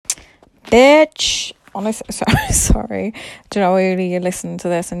Bitch. Honestly, sorry. Do you know, really, you listen to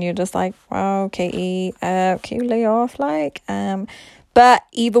this and you're just like, wow, Katie, can you lay off, like, but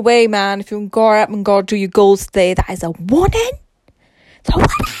either way, man, if you can go up and go do your goals today, that is a warning. It's a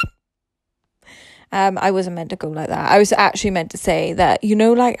warning. I wasn't meant to go like that. I was actually meant to say that, you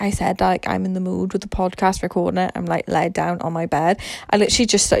know, like I said, like I'm in the mood with the podcast recording it. I'm like laid down on my bed. I literally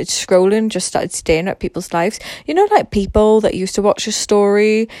just started scrolling, just started staring at people's lives. You know, like people that used to watch a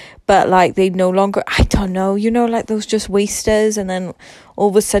story, but like they no longer, I don't know, you know, like those just wasters, and then all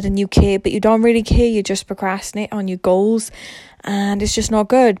of a sudden you care, but you don't really care. You just procrastinate on your goals. And it's just not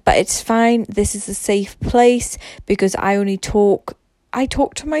good, but it's fine. This is a safe place because I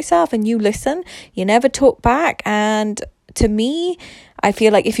talk to myself and you listen. You never talk back. And to me, I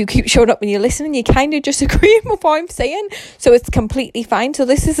feel like if you keep showing up and you're listening, you're kind of just agreeing with what I'm saying. So it's completely fine. So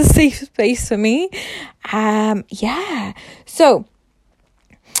this is a safe space for me. Yeah. So,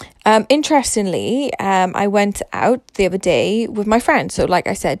 interestingly, I went out the other day with my friend. So like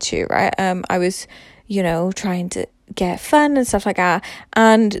I said to you, right, I was, you know, trying to get fun and stuff like that.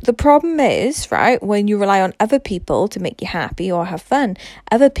 And the problem is, right, when you rely on other people to make you happy or have fun,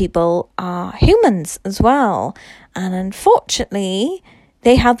 other people are humans as well. And unfortunately,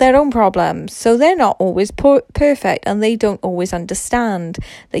 they have their own problems. So they're not always perfect, and they don't always understand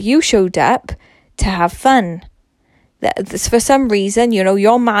that you showed up to have fun. That for some reason, you know,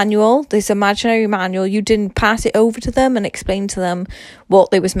 your manual, this imaginary manual, you didn't pass it over to them and explain to them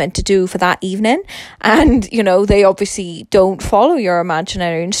what they was meant to do for that evening. And, you know, they obviously don't follow your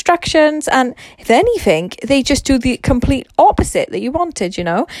imaginary instructions. And if anything, they just do the complete opposite that you wanted, you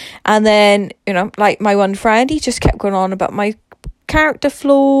know. And then, you know, like my one friend, he just kept going on about my character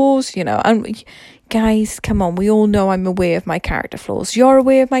flaws, you know. And guys, come on, we all know I'm aware of my character flaws. You're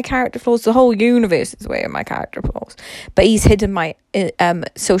aware of my character flaws. The whole universe is aware of my character flaws. But he's hidden my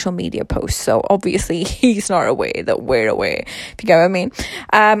social media posts, so obviously he's not aware that we're aware, if you get what I mean.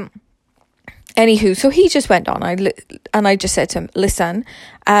 Anywho, so he just went on, and I just said to him, listen,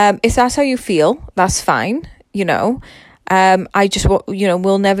 if that's how you feel, that's fine, you know. I just, you know,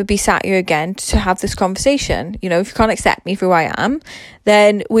 we'll never be sat here again to have this conversation. You know, if you can't accept me for who I am,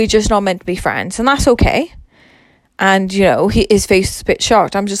 then we're just not meant to be friends, and that's okay. And, you know, his face is a bit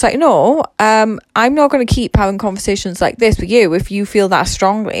shocked. I'm just like, no, I'm not going to keep having conversations like this with you if you feel that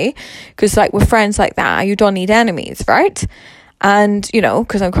strongly, because like with friends like that, you don't need enemies, right? And, you know,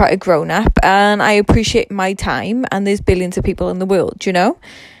 because I'm quite a grown up and I appreciate my time, and there's billions of people in the world, you know.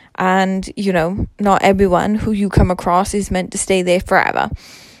 And, you know, not everyone who you come across is meant to stay there forever.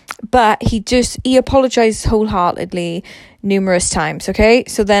 But he apologized wholeheartedly numerous times, okay?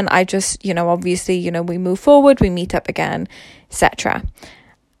 So then I just, you know, obviously, you know, we move forward, we meet up again, etc.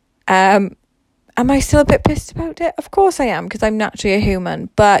 Am I still a bit pissed about it? Of course I am, because I'm naturally a human.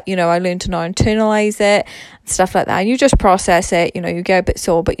 But, you know, I learned to not internalize it and stuff like that. And you just process it. You know, you get a bit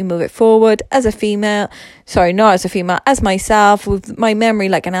sore, but you move it forward. As a female, sorry, not as a female, as myself, with my memory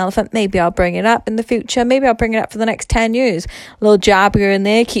like an elephant, maybe I'll bring it up in the future. Maybe I'll bring it up for the next 10 years. A little jab here and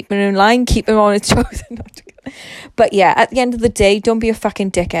there, keep it in line, keep it on its toes. But yeah, at the end of the day, don't be a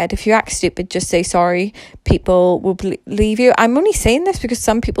fucking dickhead. If you act stupid, just say sorry. People will believe you. I'm only saying this because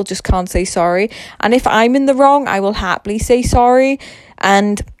some people just can't say sorry. And if I'm in the wrong, I will happily say sorry.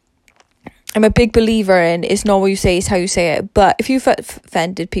 And I'm a big believer in it's not what you say, it's how you say it. But if you've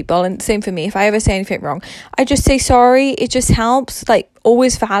offended people, and same for me, if I ever say anything wrong, I just say sorry. It just helps. Like,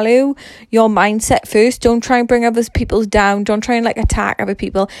 always value your mindset first. Don't try and bring other people down. Don't try and like attack other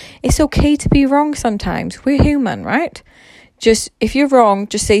people. It's okay to be wrong sometimes. We're human, right? Just, if you're wrong,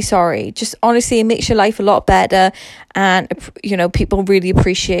 just say sorry. Just honestly, it makes your life a lot better. And, you know, people really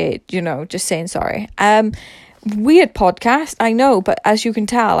appreciate, you know, just saying sorry. Weird podcast, I know, but as you can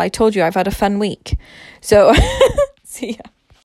tell, I told you I've had a fun week. So, see ya.